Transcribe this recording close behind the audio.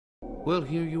Well,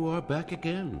 here you are back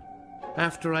again.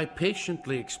 After I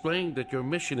patiently explained that your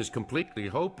mission is completely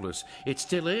hopeless, it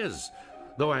still is.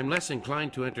 Though I'm less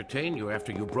inclined to entertain you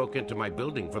after you broke into my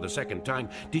building for the second time.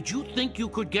 Did you think you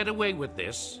could get away with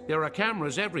this? There are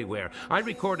cameras everywhere. I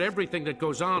record everything that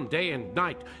goes on day and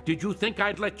night. Did you think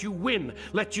I'd let you win?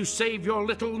 Let you save your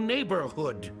little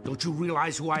neighborhood? Don't you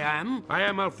realize who I am? I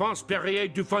am Alphonse Perrier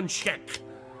du von Scheck.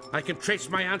 I can trace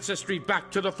my ancestry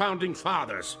back to the Founding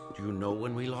Fathers. Do you know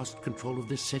when we lost control of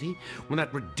this city? When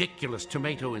that ridiculous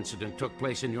tomato incident took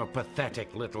place in your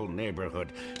pathetic little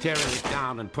neighborhood. Tearing it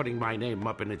down and putting my name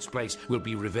up in its place will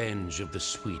be revenge of the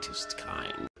sweetest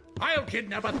kind. I'll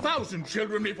kidnap 1,000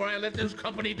 children before I let this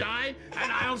company die, and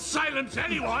I'll silence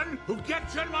anyone who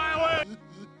gets in my way!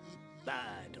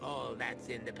 But all that's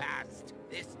in the past.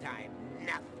 This time,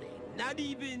 nothing, not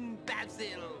even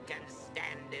Basil, can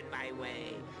stand in my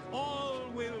way. All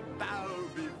will bow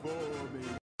before me.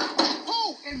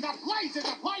 Who in the blazes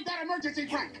applied that emergency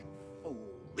brake? Oh,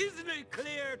 isn't it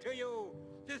clear to you?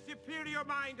 The superior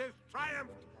mind has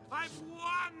triumphed. I've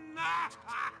won!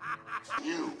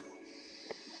 You.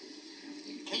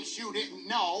 In case you didn't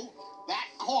know, that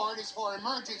cord is for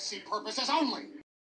emergency purposes only.